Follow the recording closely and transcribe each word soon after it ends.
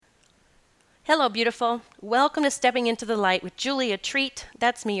Hello, beautiful. Welcome to Stepping into the Light with Julia Treat.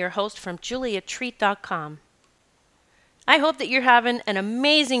 That's me, your host from juliatreat.com. I hope that you're having an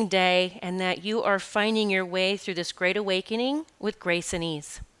amazing day and that you are finding your way through this great awakening with grace and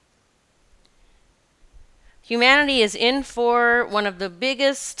ease. Humanity is in for one of the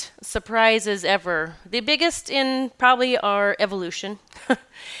biggest surprises ever, the biggest in probably our evolution.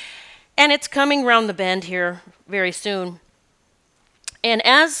 And it's coming round the bend here very soon. And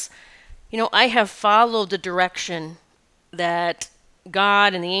as I have followed the direction that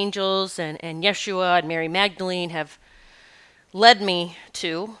God and the angels and Yeshua and Mary Magdalene have led me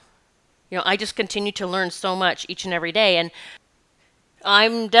to. I just continue to learn so much each and every day. And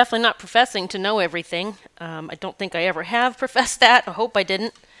I'm definitely not professing to know everything. I don't think I ever have professed that. I hope I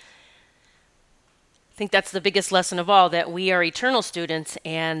didn't. I think that's the biggest lesson of all, that we are eternal students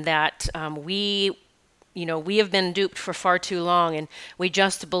and that we have been duped for far too long, and we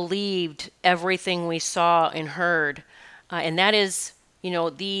just believed everything we saw and heard. And that is,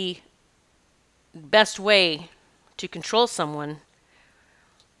 the best way to control someone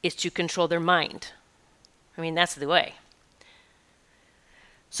is to control their mind. I mean, that's the way.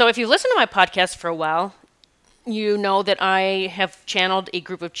 So if you've listened to my podcast for a while, you know that I have channeled a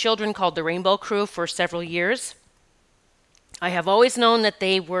group of children called the Rainbow Crew for several years. I have always known that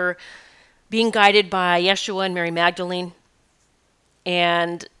they were being guided by Yeshua and Mary Magdalene,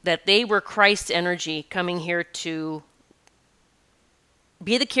 and that they were Christ's energy coming here to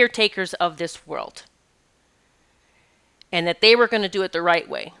be the caretakers of this world, and that they were going to do it the right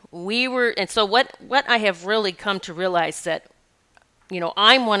way. And so what I have really come to realize that,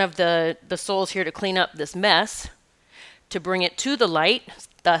 I'm one of the souls here to clean up this mess, to bring it to the light,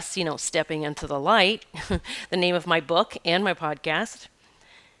 thus, stepping into the light, the name of my book and my podcast.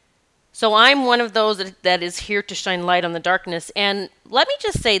 So I'm one of those that is here to shine light on the darkness. And let me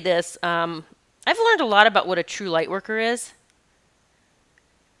just say this. I've learned a lot about what a true light worker is.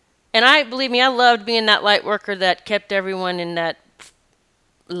 And believe me, I loved being that light worker that kept everyone in that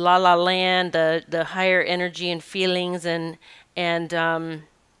la la land, the higher energy and feelings and I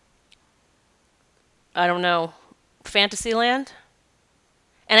don't know, fantasy land.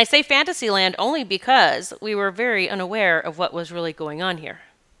 And I say fantasy land only because we were very unaware of what was really going on here.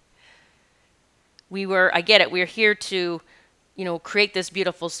 I get it, we're here to, create this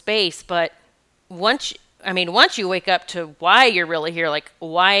beautiful space, but once you wake up to why you're really here, like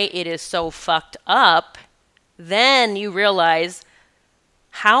why it is so fucked up, then you realize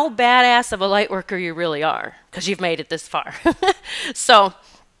how badass of a light worker you really are, because you've made it this far. So,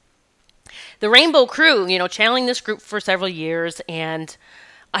 the Rainbow Crew, channeling this group for several years, and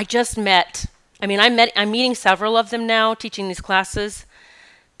I'm meeting several of them now, teaching these classes.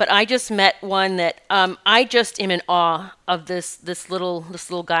 But I just met one that I just am in awe of this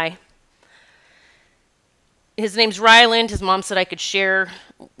little guy. His name's Ryland. His mom said I could share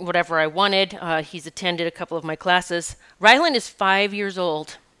whatever I wanted. He's attended a couple of my classes. Ryland is 5 years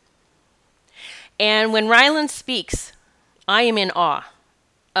old. And when Ryland speaks, I am in awe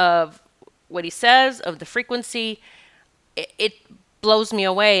of what he says, of the frequency. It blows me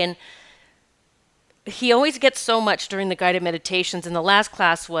away. And he always gets so much during the guided meditations, and the last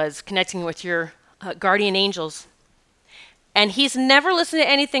class was connecting with your guardian angels. And he's never listened to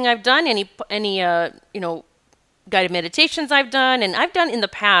anything I've done, any guided meditations I've done, and I've done in the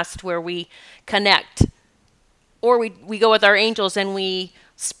past where we connect, or we go with our angels and we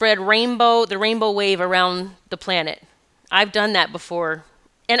spread the rainbow wave around the planet. I've done that before,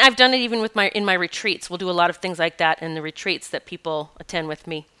 and I've done it even in my retreats. We'll do a lot of things like that in the retreats that people attend with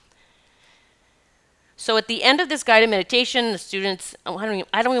me. So at the end of this guided meditation, the students, I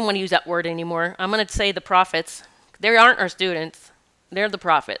don't even want to use that word anymore. I'm going to say the prophets. They aren't our students. They're the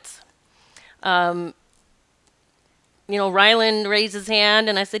prophets. Ryland raised his hand,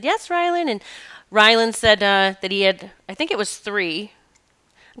 and I said, yes, Ryland. And Ryland said that he had, I think it was 3.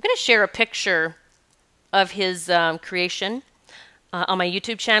 I'm going to share a picture of his creation on my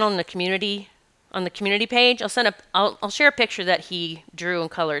YouTube channel on the community page. I'll share a picture that he drew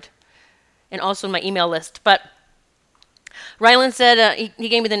and colored, and also in my email list. But Ryland said, he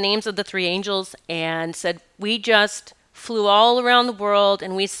gave me the names of the 3 angels and said, we just flew all around the world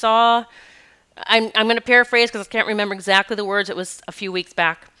and we saw, I'm going to paraphrase because I can't remember exactly the words, it was a few weeks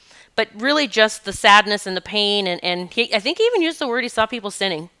back, but really just the sadness and the pain. And I think he even used the word, he saw people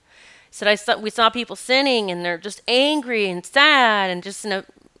sinning. He said, we saw people sinning and they're just angry and sad and just in a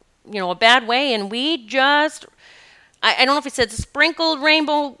bad way. And we just, I don't know if he said sprinkled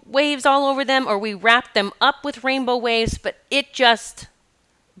rainbow waves all over them or we wrapped them up with rainbow waves, but it just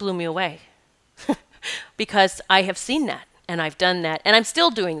blew me away because I have seen that and I've done that and I'm still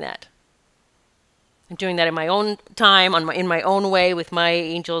doing that. I'm doing that in my own time, in my own way with my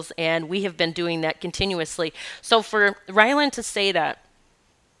angels, and we have been doing that continuously. So for Rylan to say that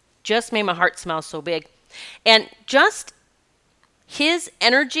just made my heart smile so big. And just his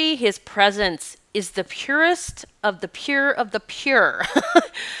energy, his presence is the purest of the pure of the pure.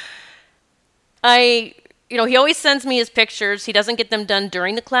 He always sends me his pictures. He doesn't get them done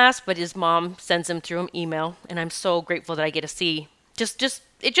during the class, but his mom sends them through an email, and I'm so grateful that I get to see.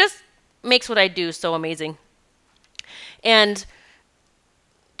 It just makes what I do so amazing. And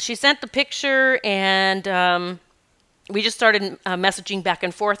she sent the picture, and we just started messaging back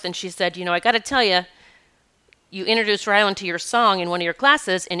and forth, and she said, I got to tell you, you introduced Rylan to your song in one of your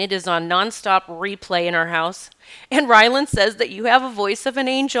classes, and it is on nonstop replay in our house. And Rylan says that you have a voice of an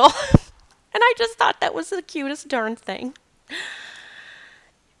angel. And I just thought that was the cutest darn thing.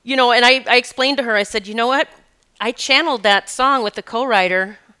 And I explained to her, I said, you know what? I channeled that song with the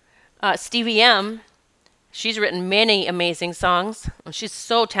co-writer, Stevie M. She's written many amazing songs. She's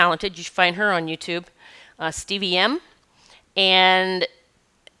so talented. You should find her on YouTube, Stevie M. And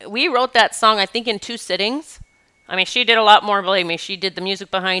we wrote that song, I think, in 2 sittings. I mean, she did a lot more, believe me. She did the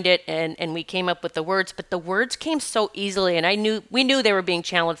music behind it, and we came up with the words. But the words came so easily, and we knew they were being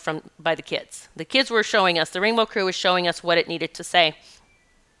channeled by the kids. The kids were showing us, the Rainbow Crew was showing us what it needed to say.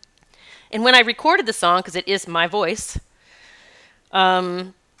 And when I recorded the song, because it is my voice,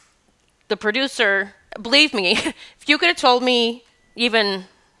 the producer, believe me, if you could have told me even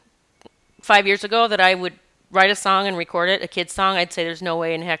 5 years ago that I would write a song and record it, a kid's song, I'd say there's no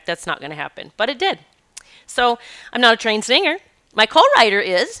way in heck that's not going to happen. But it did. So I'm not a trained singer. My co-writer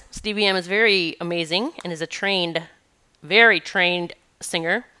is. Stevie M is very amazing and is a very trained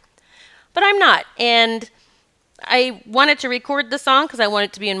singer. But I'm not. And I wanted to record the song because I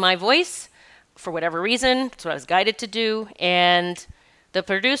wanted it to be in my voice for whatever reason. That's what I was guided to do. And the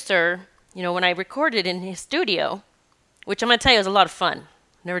producer, when I recorded in his studio, which I'm going to tell you was a lot of fun.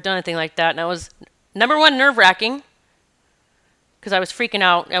 Never done anything like that. And I was, number one, nerve-wracking, because I was freaking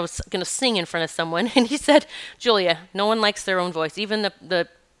out. I was going to sing in front of someone. And he said, Julia, no one likes their own voice. Even the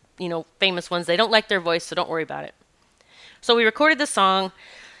famous ones, they don't like their voice, so don't worry about it. So we recorded the song.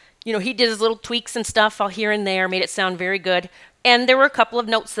 He did his little tweaks and stuff all here and there, made it sound very good. And there were a couple of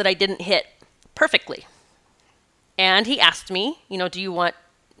notes that I didn't hit perfectly. And he asked me, do you want,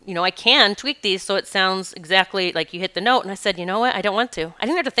 I can tweak these so it sounds exactly like you hit the note. And I said, you know what? I don't want to. I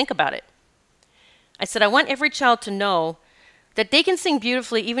didn't have to think about it. I said, I want every child to know that they can sing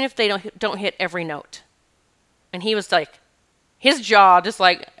beautifully even if they don't hit every note. And he was like, his jaw just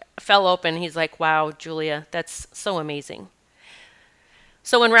like fell open. He's like, wow, Julia, that's so amazing.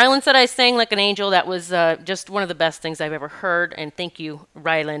 So when Rylan said I sang like an angel, that was just one of the best things I've ever heard. And thank you,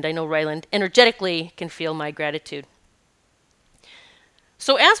 Ryland. I know Ryland energetically can feel my gratitude.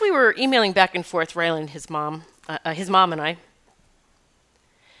 So as we were emailing back and forth, Ryland, his mom and I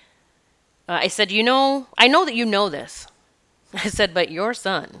said, I know that you know this. I said, but your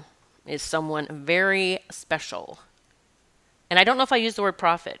son is someone very special. And I don't know if I used the word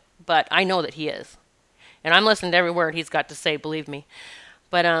prophet, but I know that he is. And I'm listening to every word he's got to say, believe me.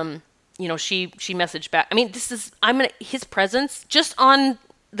 But, she messaged back. I mean, his presence, just on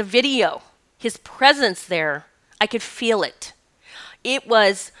the video, his presence there, I could feel it. It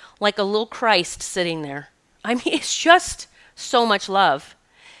was like a little Christ sitting there. I mean, it's just so much love.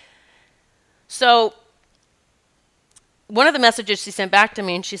 So one of the messages she sent back to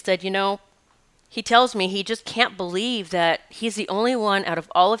me, and she said, he tells me he just can't believe that he's the only one out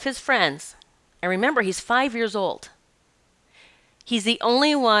of all of his friends. And remember, he's 5 years old. He's the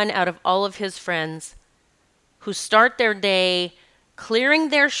only one out of all of his friends who start their day clearing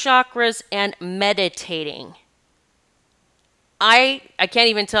their chakras and meditating. I can't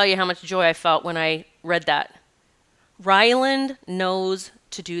even tell you how much joy I felt when I read that. Ryland knows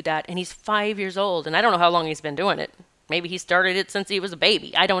to do that, and he's 5 years old, and I don't know how long he's been doing it. Maybe he started it since he was a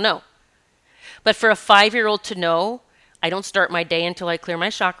baby. I don't know. But for a 5-year-old to know, I don't start my day until I clear my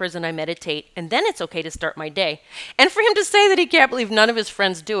chakras and I meditate, and then it's okay to start my day. And for him to say that he can't believe none of his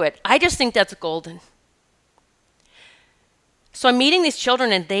friends do it, I just think that's golden. So I'm meeting these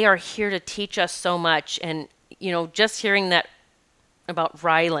children, and they are here to teach us so much. And, just hearing that about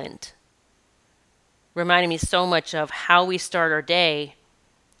Ryland reminded me so much of how we start our day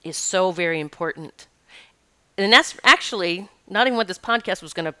is so very important. And that's actually not even what this podcast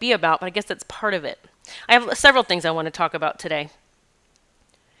was going to be about, but I guess that's part of it. I have several things I want to talk about today.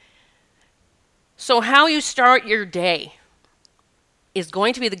 So how you start your day is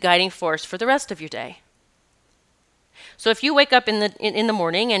going to be the guiding force for the rest of your day. So if you wake up in the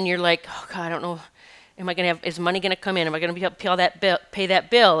morning and you're like, oh God, I don't know, Am I going to have, is money going to come in? Am I going to pay that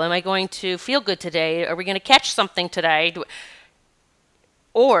bill? Am I going to feel good today? Are we going to catch something today?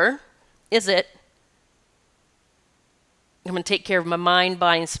 Or is it, I'm going to take care of my mind,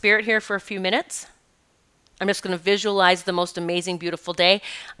 body, and spirit here for a few minutes. I'm just going to visualize the most amazing, beautiful day.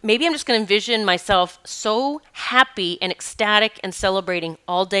 Maybe I'm just going to envision myself so happy and ecstatic and celebrating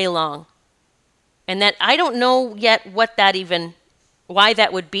all day long. And that I don't know yet why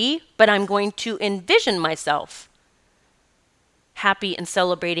that would be, but I'm going to envision myself happy and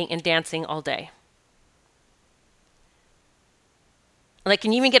celebrating and dancing all day. Like,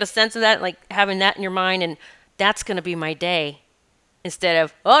 can you even get a sense of that? Like having that in your mind, and that's going to be my day. Instead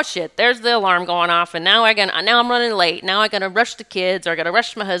of, oh shit, there's the alarm going off, and now I'm running late. Now I gotta rush the kids, or I gotta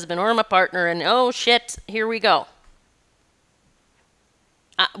rush my husband or my partner, and oh shit, here we go.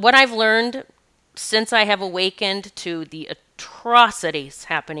 What I've learned since I have awakened to the atrocities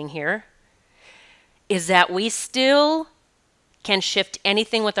happening here is that we still can shift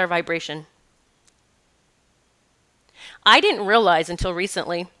anything with our vibration. I didn't realize until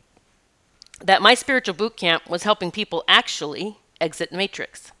recently that my spiritual boot camp was helping people actually exit the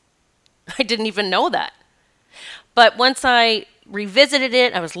matrix. I didn't even know that. But once I revisited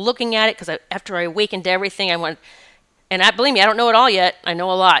it, I was looking at it because after I awakened to everything, believe me, I don't know it all yet. I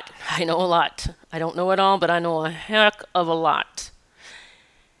know a lot. I don't know it all, but I know a heck of a lot.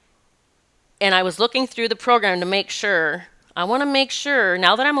 And I was looking through the program to make sure,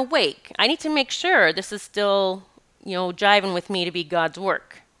 now that I'm awake, I need to make sure this is still, jiving with me to be God's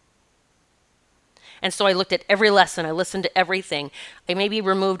work. And so I looked at every lesson. I listened to everything. I maybe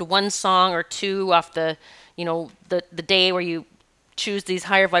removed one song or two off the day where you choose these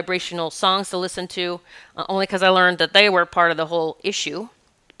higher vibrational songs to listen to, only because I learned that they were part of the whole issue,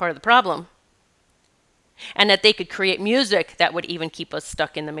 part of the problem, and that they could create music that would even keep us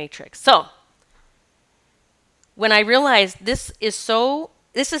stuck in the matrix. So when I realized this is still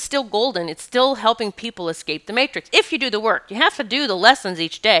golden. It's still helping people escape the matrix. If you do the work, you have to do the lessons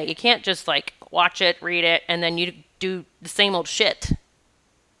each day. You can't just watch it, read it, and then you do the same old shit.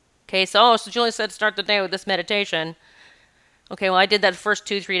 Okay, so Julie said start the day with this meditation. Okay, well, I did that the first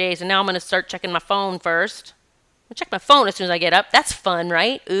 2-3 days, and now I'm going to start checking my phone first. I'll check my phone as soon as I get up. That's fun,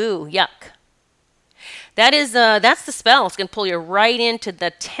 right? Ooh, yuck. That's the spell. It's going to pull you right into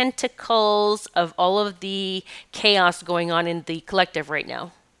the tentacles of all of the chaos going on in the collective right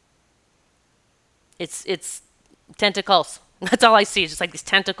now. It's tentacles. That's all I see. It's just like these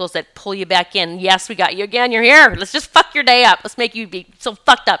tentacles that pull you back in. Yes, we got you again. You're here. Let's just fuck your day up. Let's make you be so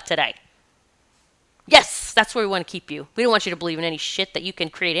fucked up today. Yes, that's where we want to keep you. We don't want you to believe in any shit that you can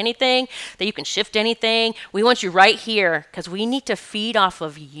create anything, that you can shift anything. We want you right here because we need to feed off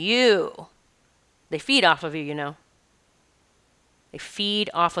of you. They feed off of you, They feed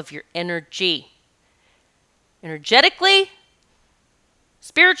off of your energy. Energetically,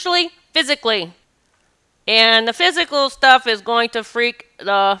 spiritually, physically. And the physical stuff is going to freak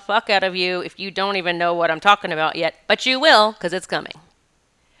the fuck out of you if you don't even know what I'm talking about yet. But you will, because it's coming.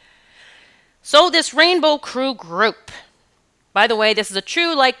 So this Rainbow Crew group, by the way, this is a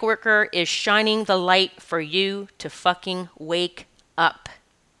true light worker, is shining the light for you to fucking wake up.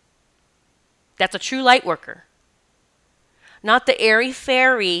 That's a true light worker. Not the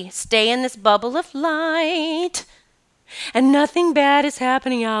airy-fairy, stay in this bubble of light, and nothing bad is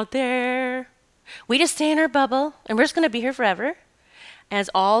happening out there. We just stay in our bubble, and we're just going to be here forever. As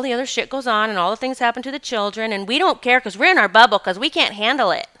all the other shit goes on, and all the things happen to the children, and we don't care because we're in our bubble because we can't handle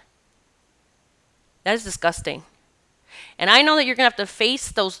it. That is disgusting. And I know that you're going to have to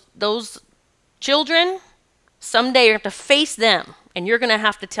face those children. Someday you're going to have to face them. And you're going to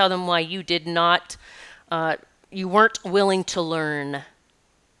have to tell them why you did not, you weren't willing to learn.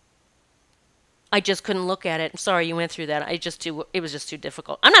 I just couldn't look at it. I'm sorry you went through that. It was just too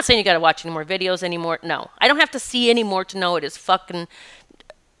difficult. I'm not saying you got to watch any more videos anymore. No, I don't have to see anymore to know it is fucking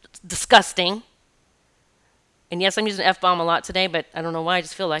disgusting. And yes, I'm using F-bomb a lot today, but I don't know why. I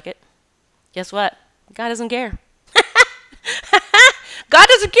just feel like it. Guess what? God doesn't care. God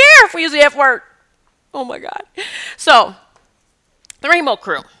doesn't care if we use the F word. Oh my God. So, the Rainbow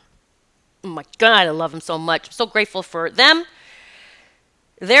Crew. Oh my God, I love them so much. I'm so grateful for them.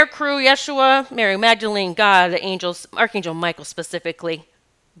 Their crew, Yeshua, Mary Magdalene, God, the angels, Archangel Michael specifically,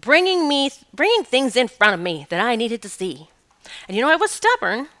 bringing things in front of me that I needed to see. And I was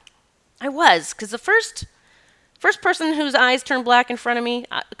stubborn. I was, because the first person whose eyes turned black in front of me,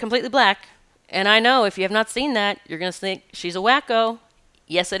 completely black, and I know if you have not seen that, you're going to think she's a wacko.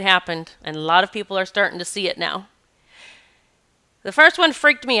 Yes, it happened, and a lot of people are starting to see it now. The first one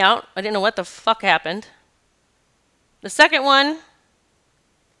freaked me out. I didn't know what the fuck happened. The second one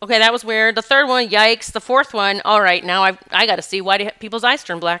Okay, that was weird. The third one, yikes. The fourth one, all right, now I got to see why do people's eyes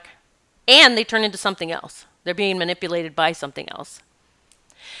turn black. And they turn into something else. They're being manipulated by something else.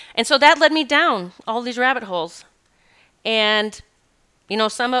 And so that led me down all these rabbit holes. And, you know,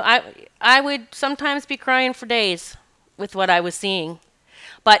 I would sometimes be crying for days with what I was seeing.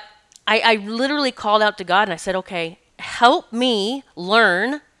 But I literally called out to God and I said, okay, help me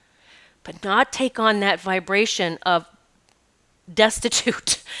learn, but not take on that vibration of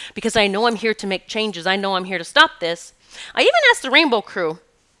destitute because I know I'm here to make changes. I know I'm here to stop this. I even asked the Rainbow Crew.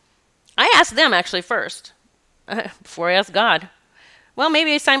 I asked them actually first before I asked God. Well,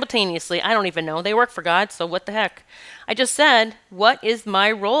 maybe simultaneously. I don't even know. They work for God, so what the heck. I just said, what is my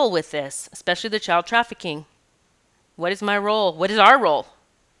role with this, especially the child trafficking? What is my role? What is our role?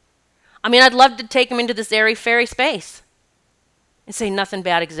 I mean, I'd love to take them into this airy-fairy space and say nothing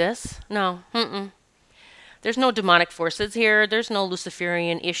bad exists. No, There's no demonic forces here. There's no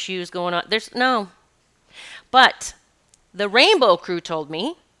Luciferian issues going on. No. But the Rainbow Crew told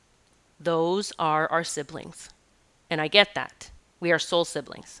me those are our siblings. And I get that. We are soul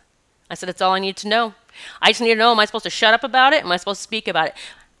siblings. I said, that's all I need to know. I just need to know, am I supposed to shut up about it? Am I supposed to speak about it?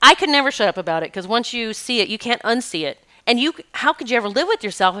 I could never shut up about it because once you see it, you can't unsee it. And how could you ever live with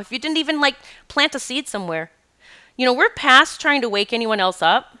yourself if you didn't even plant a seed somewhere? You know, we're past trying to wake anyone else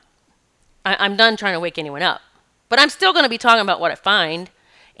up. I'm done trying to wake anyone up. But I'm still going to be talking about what I find.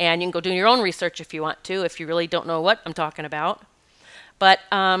 And you can go do your own research if you want to, if you really don't know what I'm talking about. But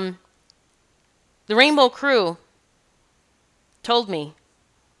the Rainbow Crew told me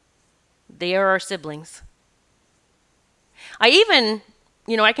they are our siblings. I even,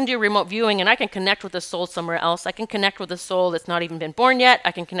 I can do remote viewing and I can connect with a soul somewhere else. I can connect with a soul that's not even been born yet.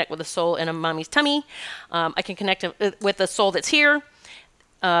 I can connect with a soul in a mommy's tummy. I can connect with a soul that's here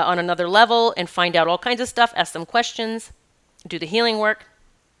on another level and find out all kinds of stuff, ask them questions, do the healing work.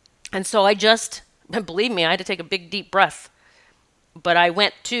 And so believe me, I had to take a big, deep breath. But I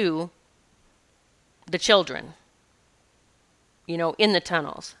went to the children, in the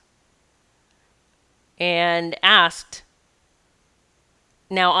tunnels and asked.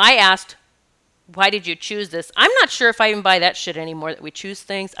 Now, I asked, why did you choose this? I'm not sure if I even buy that shit anymore, that we choose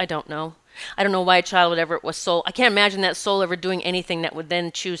things. I don't know. I don't know why a child would ever, was soul. I can't imagine that soul ever doing anything that would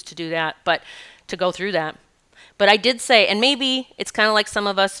then choose to do that, but to go through that. But I did say, and maybe it's kind of like some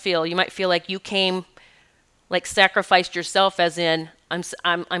of us feel. You might feel like you came, sacrificed yourself, as in,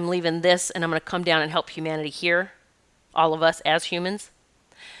 I'm leaving this and I'm going to come down and help humanity here, all of us as humans.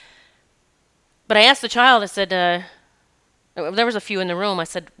 But I asked the child, I said, there was a few in the room. I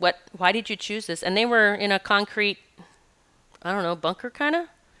said, why did you choose this? And they were in a concrete, bunker kind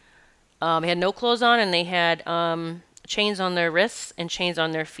of. They had no clothes on and they had chains on their wrists and chains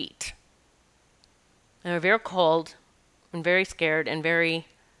on their feet. They were very cold and very scared and very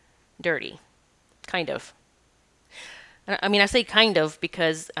dirty, kind of. I mean, I say kind of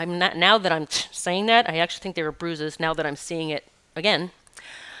because now that I'm saying that, I actually think they were bruises now that I'm seeing it again.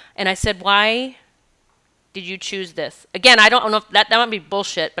 And I said, why did you choose this? Again, I don't know if that might be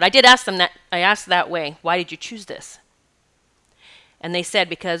bullshit, but I did ask them that. I asked that way, why did you choose this? And they said,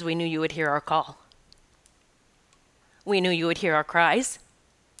 because we knew you would hear our call. We knew you would hear our cries.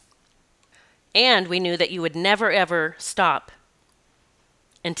 And we knew that you would never, ever stop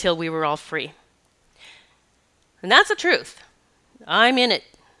until we were all free. And that's the truth. I'm in it.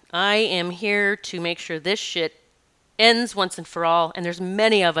 I am here to make sure this shit ends once and for all. And there's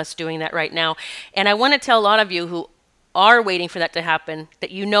many of us doing that right now. And I want to tell a lot of you who are waiting for that to happen, that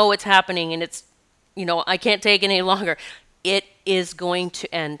it's happening and it's, I can't take it any longer. It is going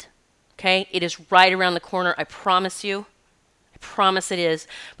to end. Okay? It is right around the corner. I promise you. I promise it is.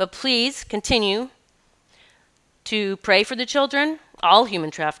 But please continue to pray for the children, all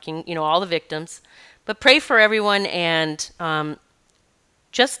human trafficking, all the victims. But pray for everyone and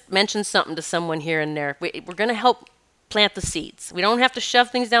just mention something to someone here and there. We're going to help plant the seeds. We don't have to shove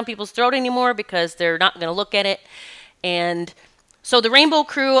things down people's throat anymore because they're not going to look at it. And so the Rainbow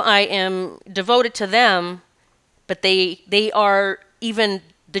Crew, I am devoted to them, but they are even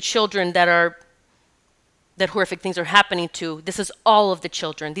the children that horrific things are happening to. This is all of the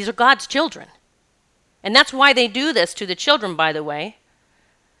children. These are God's children. And that's why they do this to the children, by the way,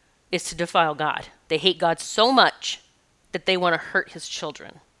 is to defile God. They hate God so much that they want to hurt his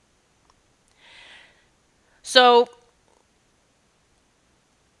children. So,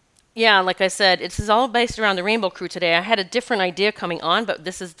 yeah, like I said, this is all based around the Rainbow Crew today. I had a different idea coming on, but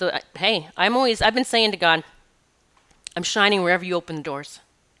this is I've been saying to God, I'm shining wherever you open the doors.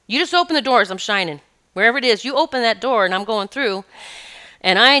 You just open the doors, I'm shining. Wherever it is, you open that door and I'm going through.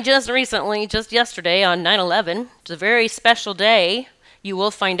 And I just yesterday on 9/11, it's a very special day. You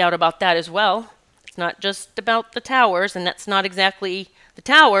will find out about that as well. It's not just about the towers, and that's not exactly the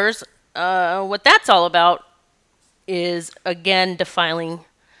towers. What that's all about is, again, defiling,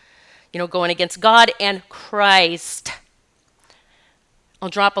 going against God and Christ. I'll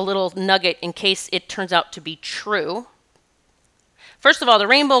drop a little nugget in case it turns out to be true. First of all, the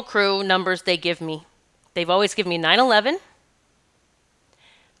Rainbow Crew numbers they give me. They've always given me 911,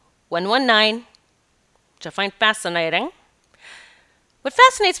 119, which I find fascinating. What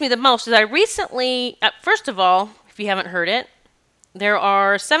fascinates me the most is I recently, first of all, if you haven't heard it, there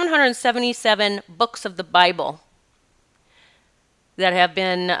are 777 books of the Bible that have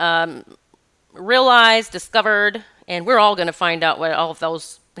been realized, discovered, and we're all going to find out what all of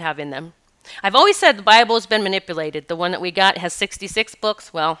those have in them. I've always said the Bible has been manipulated. The one that we got has 66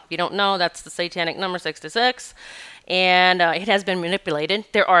 books. Well, if you don't know, that's the satanic number 66. And it has been manipulated.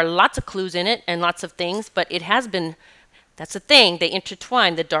 There are lots of clues in it and lots of things, but it has been, that's the thing, they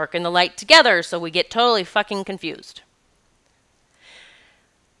intertwine the dark and the light together, so we get totally fucking confused.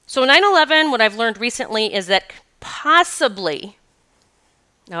 So 9/11, what I've learned recently is that possibly,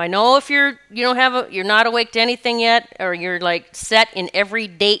 now I know if you're not awake to anything yet, or you're like set in every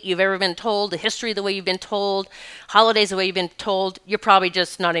date you've ever been told, the history the way you've been told, holidays the way you've been told, you're probably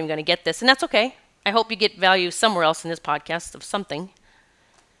just not even going to get this, and that's okay. I hope you get value somewhere else in this podcast of something.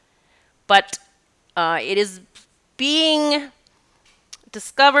 But it is being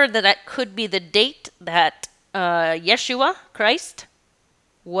discovered that could be the date that Yeshua, Christ,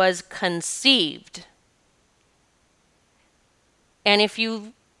 was conceived. And if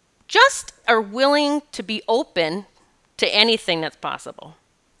you just are willing to be open to anything that's possible,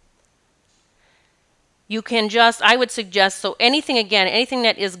 you can I would suggest, so anything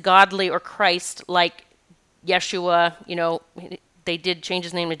that is godly or Christ, like Yeshua, they did change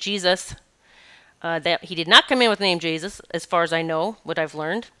his name to Jesus. That he did not come in with the name Jesus, as far as I know, what I've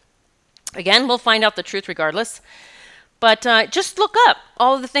learned. Again, we'll find out the truth regardless. But just look up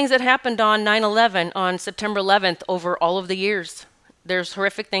all of the things that happened on 9/11, on September 11th, over all of the years. There's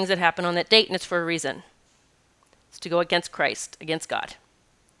horrific things that happen on that date, and it's for a reason. It's to go against Christ, against God.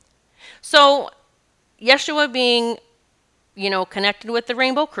 So, Yeshua being, connected with the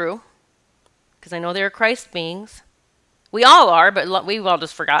Rainbow Crew, because I know they're Christ beings. We all are, but we've all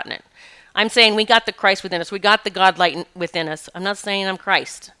just forgotten it. I'm saying we got the Christ within us. We got the God light within us. I'm not saying I'm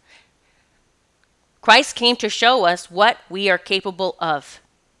Christ. Christ came to show us what we are capable of.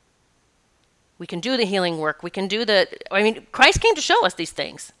 We can do the healing work. We can do Christ came to show us these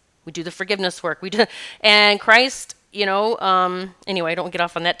things. We do the forgiveness work. And Christ, anyway, don't get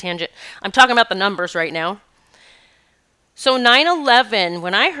off on that tangent. I'm talking about the numbers right now. So 9/11,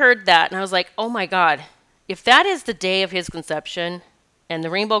 when I heard that, and I was like, oh my God, if that is the day of his conception, and the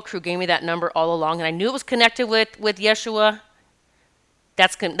Rainbow Crew gave me that number all along, and I knew it was connected with Yeshua,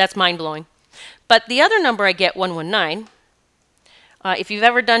 that's mind-blowing. But the other number I get, 119, if you've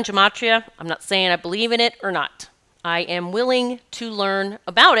ever done gematria, I'm not saying I believe in it or not. I am willing to learn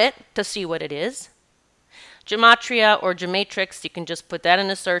about it to see what it is. Gematria or Gematrix, you can just put that in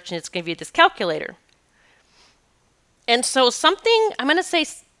a search and it's going to give you this calculator. And so I'm going to say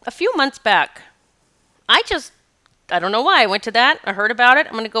a few months back, I don't know why I went to that. I heard about it.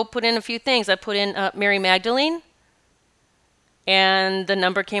 I'm going to go put in a few things. I put in Mary Magdalene, and the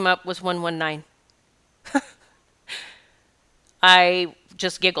number came up was 119. I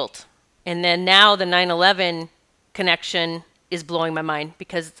just giggled. And then now the 9/11 connection is blowing my mind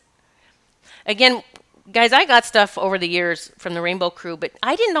because, again, guys, I got stuff over the years from the Rainbow Crew, but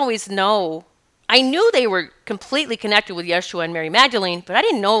I didn't always know. I knew they were completely connected with Yeshua and Mary Magdalene, but I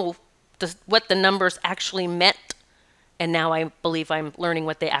didn't know what the numbers actually meant. And now I believe I'm learning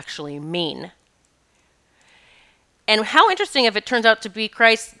what they actually mean. And how interesting if it turns out to be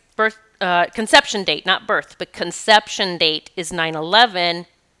Christ's birth, conception date, not birth, but conception date is 9/11,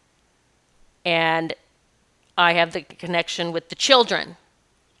 and I have the connection with the children.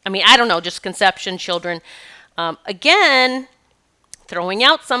 I mean, I don't know, just conception, children. Again, throwing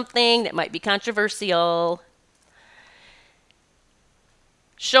out something that might be controversial.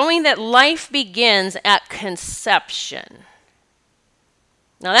 Showing that life begins at conception.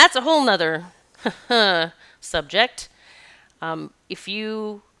 Now, that's a whole nother subject. If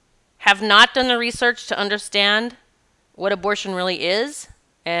you have not done the research to understand what abortion really is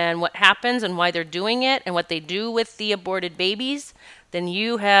and what happens and why they're doing it and what they do with the aborted babies, then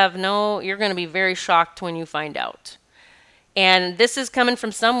you're going to be very shocked when you find out. And this is coming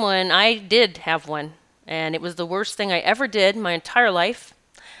from someone, I did have one, and it was the worst thing I ever did my entire life.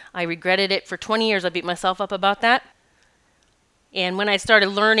 I regretted it for 20 years. I beat myself up about that. And when I started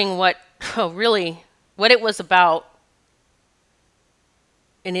learning what it was about,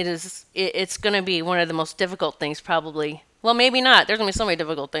 And it's going to be one of the most difficult things probably. Well, maybe not. There's going to be so many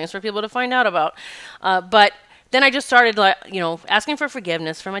difficult things for people to find out about. But then I just started, asking for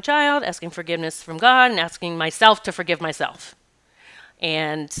forgiveness from my child, asking forgiveness from God, and asking myself to forgive myself.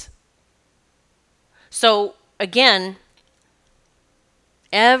 And so, again,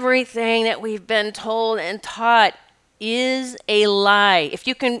 everything that we've been told and taught is a lie. If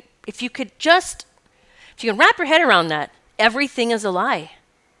you can wrap your head around that, everything is a lie.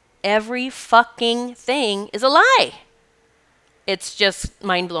 Every fucking thing is a lie. It's just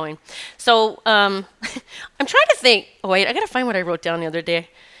mind-blowing. So I'm trying to think. Oh, wait, I got to find what I wrote down the other day.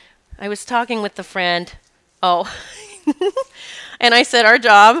 I was talking with a friend. Oh, and I said our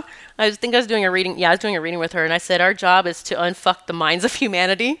job, I was doing a reading. Yeah, I was doing a reading with her, and I said our job is to unfuck the minds of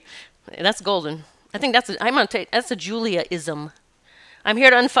humanity. And that's golden. I think that's a Julia-ism. I'm here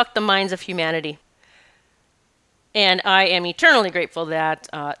to unfuck the minds of humanity. And I am eternally grateful that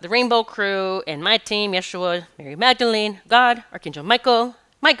the Rainbow Crew and my team, Yeshua, Mary Magdalene, God, Archangel Michael,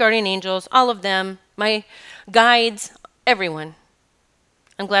 my guardian angels, all of them, my guides, everyone.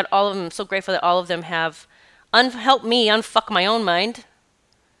 I'm glad all of them, I'm so grateful that all of them have helped me unfuck my own mind.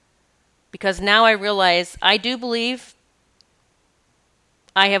 Because now I realize I do believe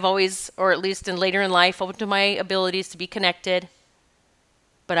I have always, or at least later in life, opened to my abilities to be connected.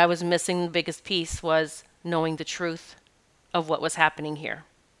 But I was missing the biggest piece was knowing the truth of what was happening here.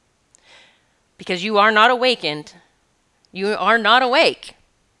 Because you are not awakened. You are not awake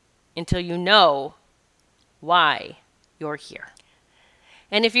until you know why you're here.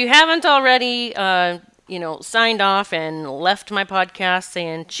 And if you haven't already, signed off and left my podcast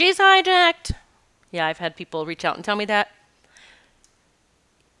saying, she's hijacked. Yeah, I've had people reach out and tell me that.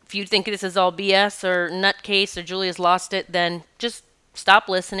 If you think this is all BS or nutcase or Julia's lost it, then just stop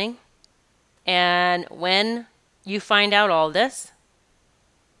listening. And when you find out all this,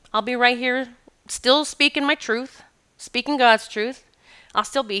 I'll be right here still speaking my truth, speaking God's truth. I'll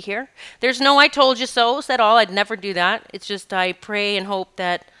still be here. There's no I told you so at all. I'd never do that. It's just I pray and hope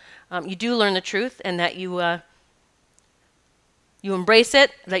that you do learn the truth and that you embrace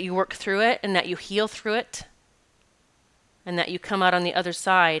it, that you work through it, and that you heal through it, and that you come out on the other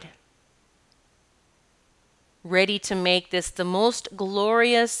side ready to make this the most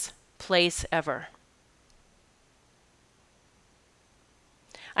glorious place ever.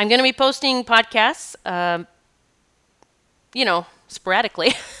 I'm going to be posting podcasts,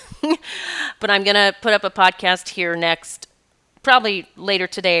 sporadically. But I'm going to put up a podcast here next, probably later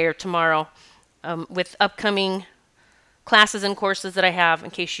today or tomorrow, with upcoming classes and courses that I have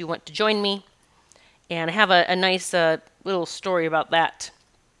in case you want to join me. And I have a nice little story about that.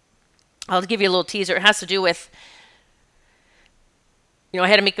 I'll give you a little teaser. It has to do with, I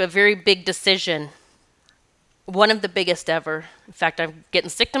had to make a very big decision. One of the biggest ever. In fact, I'm getting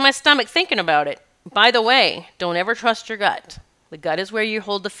sick to my stomach thinking about it. By the way, don't ever trust your gut. The gut is where you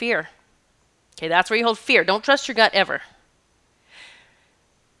hold the fear. Okay, that's where you hold fear. Don't trust your gut ever.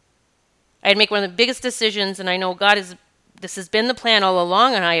 I had to make one of the biggest decisions, and I know this has been the plan all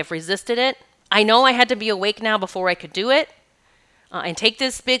along, and I have resisted it. I know I had to be awake now before I could do it and take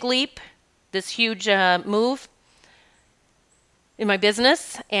this big leap, this huge move in my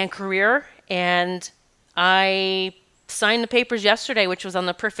business and career. And I signed the papers yesterday, which was on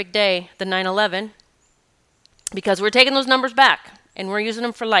the perfect day, the 9/11, because we're taking those numbers back and we're using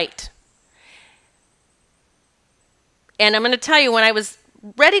them for light. And I'm going to tell you, when I was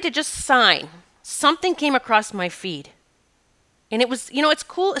ready to just sign, something came across my feed. And it was, it's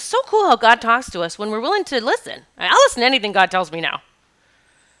cool. It's so cool how God talks to us when we're willing to listen. I'll listen to anything God tells me now.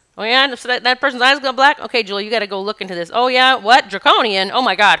 Oh, yeah, so that person's eyes go black? Okay, Julie, you got to go look into this. Oh, yeah, what? Draconian? Oh,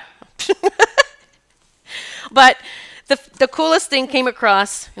 my God. But the coolest thing came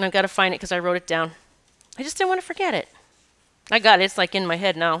across, and I've got to find it because I wrote it down. I just didn't want to forget it. I got it. It's like in my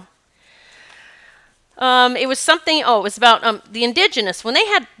head now. It was about the indigenous. When they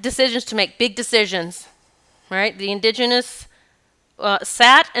had decisions to make, big decisions, right? The indigenous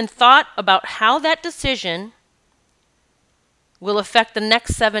sat and thought about how that decision will affect the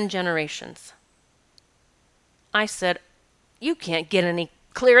next 7 generations. I said, you can't get any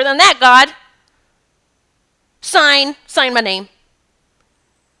clearer than that, God. Sign my name.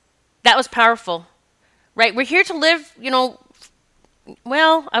 That was powerful, right? We're here to live,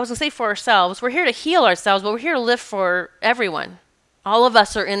 well, I was going to say for ourselves. We're here to heal ourselves, but we're here to live for everyone. All of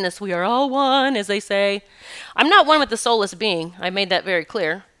us are in this. We are all one, as they say. I'm not one with the soulless being. I made that very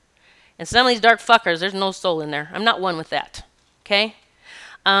clear. And some of these dark fuckers, there's no soul in there. I'm not one with that. Okay?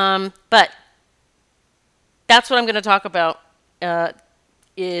 But that's what I'm going to talk about,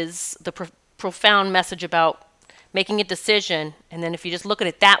 is the profound message about making a decision. And then if you just look at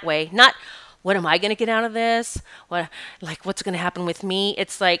it that way, not what am I going to get out of this? What's going to happen with me?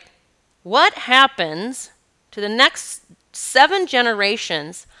 It's like, what happens to the next 7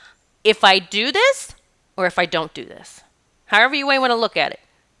 generations if I do this or if I don't do this? However you want to look at it.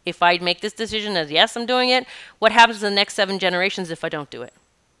 If I make this decision as yes, I'm doing it, what happens to the next 7 generations if I don't do it?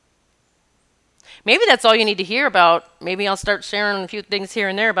 Maybe that's all you need to hear about. Maybe I'll start sharing a few things here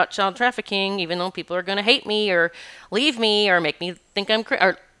and there about child trafficking, even though people are going to hate me or leave me or make me think I'm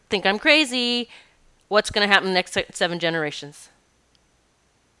crazy. What's going to happen in the next 7 generations?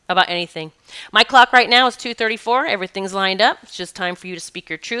 About anything. My clock right now is 2:34. Everything's lined up. It's just time for you to speak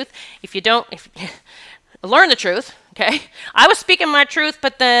your truth. If you don't, learn the truth. Okay. I was speaking my truth,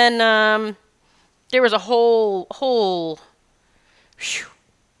 but then there was a whole. Whew,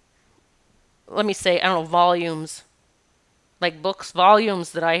 let me say, I don't know, volumes, like books,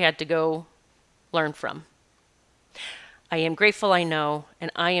 volumes that I had to go learn from. I am grateful, I know,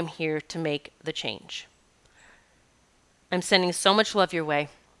 and I am here to make the change. I'm sending so much love your way.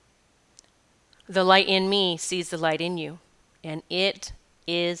 The light in me sees the light in you, and it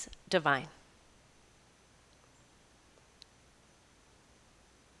is divine.